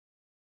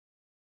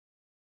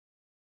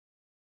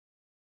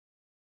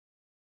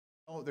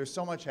Oh, there's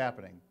so much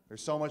happening.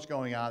 There's so much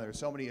going on. There's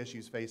so many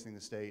issues facing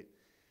the state.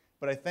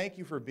 But I thank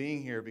you for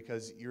being here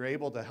because you're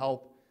able to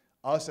help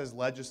us as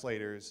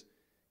legislators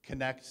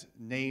connect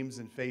names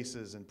and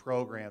faces and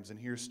programs and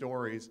hear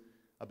stories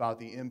about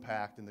the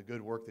impact and the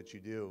good work that you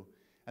do.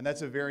 And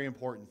that's a very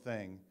important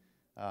thing.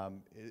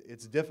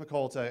 It's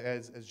difficult,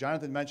 as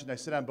Jonathan mentioned, I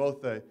sit on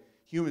both the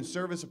Human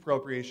Service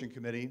Appropriation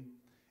Committee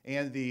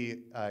and the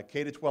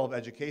K-12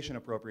 Education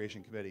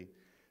Appropriation Committee.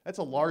 That's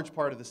a large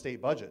part of the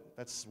state budget.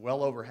 That's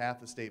well over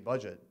half the state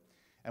budget.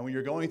 And when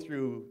you're going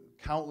through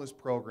countless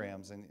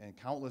programs and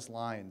countless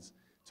lines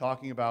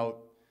talking about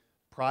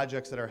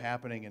projects that are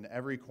happening in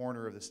every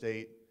corner of the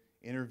state,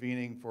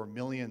 intervening for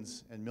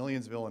millions and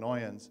millions of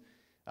Illinoisans,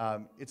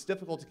 it's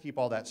difficult to keep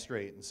all that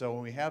straight. And so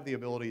when we have the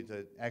ability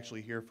to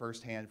actually hear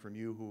firsthand from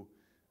you who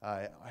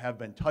have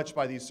been touched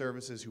by these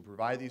services, who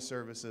provide these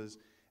services,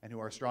 and who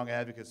are strong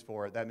advocates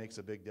for it, that makes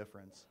a big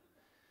difference.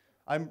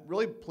 I'm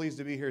really pleased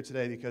to be here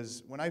today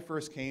because when I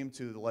first came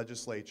to the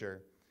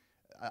legislature,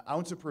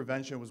 Ounce of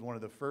Prevention was one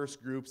of the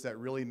first groups that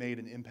really made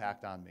an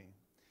impact on me.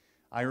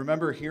 I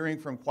remember hearing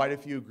from quite a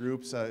few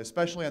groups,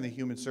 especially on the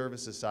human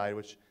services side,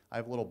 which I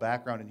have a little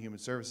background in human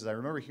services. I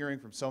remember hearing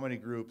from so many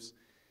groups,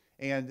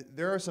 and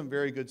there are some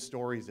very good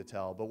stories to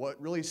tell. But what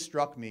really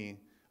struck me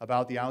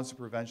about the Ounce of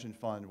Prevention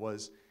Fund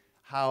was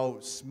how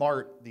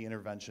smart the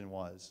intervention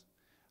was,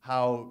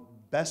 how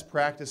best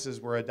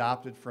practices were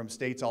adopted from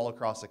states all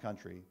across the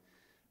country,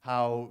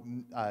 how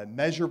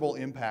measurable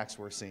impacts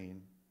were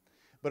seen.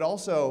 But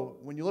also,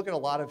 when you look at a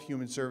lot of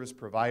human service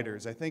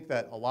providers, I think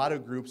that a lot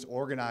of groups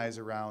organize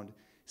around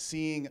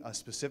seeing a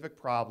specific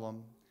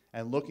problem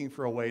and looking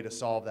for a way to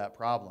solve that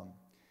problem.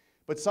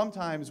 But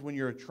sometimes when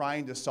you're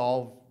trying to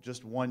solve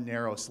just one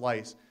narrow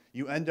slice,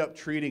 you end up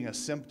treating a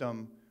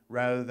symptom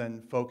rather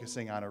than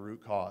focusing on a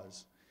root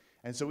cause.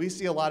 And so we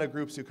see a lot of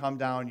groups who come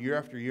down year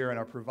after year and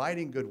are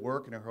providing good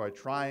work and who are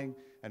trying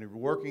and are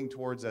working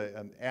towards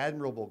an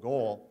admirable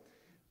goal.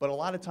 But a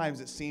lot of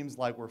times it seems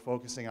like we're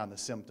focusing on the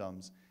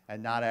symptoms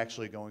and not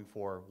actually going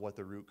for what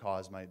the root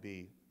cause might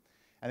be.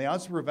 And the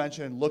Ounce of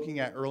Prevention, looking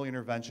at early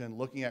intervention,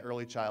 looking at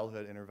early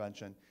childhood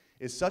intervention,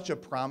 is such a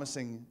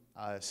promising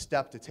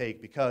step to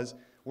take because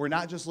we're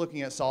not just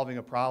looking at solving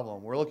a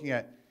problem, we're looking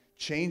at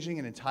changing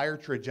an entire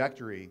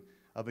trajectory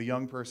of a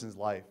young person's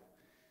life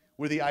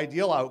with the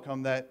ideal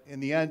outcome that in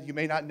the end you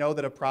may not know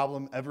that a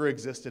problem ever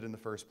existed in the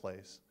first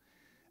place.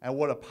 And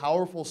what a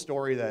powerful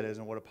story that is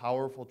and what a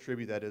powerful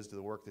tribute that is to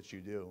the work that you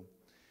do.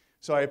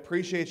 So I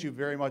appreciate you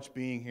very much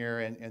being here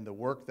and the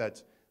work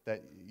that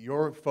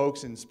your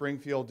folks in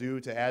Springfield do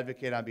to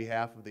advocate on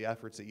behalf of the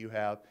efforts that you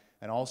have,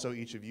 and also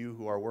each of you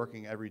who are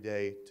working every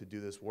day to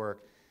do this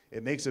work.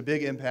 It makes a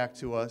big impact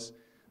to us.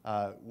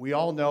 We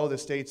all know the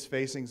state's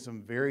facing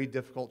some very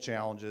difficult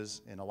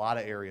challenges in a lot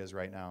of areas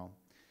right now.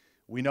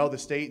 We know the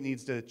state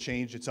needs to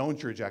change its own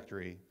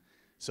trajectory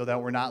so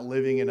that we're not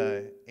living in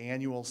an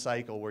annual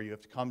cycle where you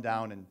have to come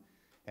down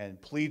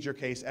and plead your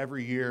case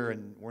every year,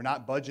 and we're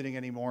not budgeting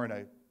anymore in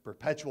a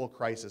perpetual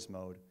crisis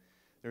mode.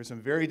 There's some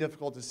very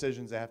difficult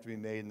decisions that have to be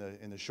made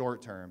in the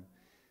short term.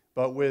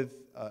 But with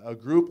a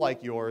group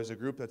like yours, a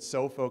group that's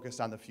so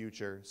focused on the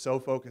future, so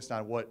focused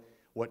on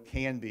what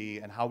can be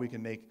and how we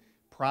can make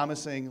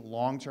promising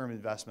long-term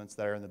investments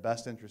that are in the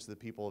best interest of the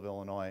people of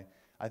Illinois,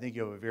 I think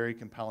you have a very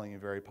compelling and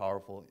very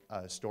powerful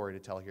story to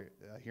tell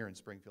here in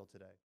Springfield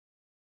today.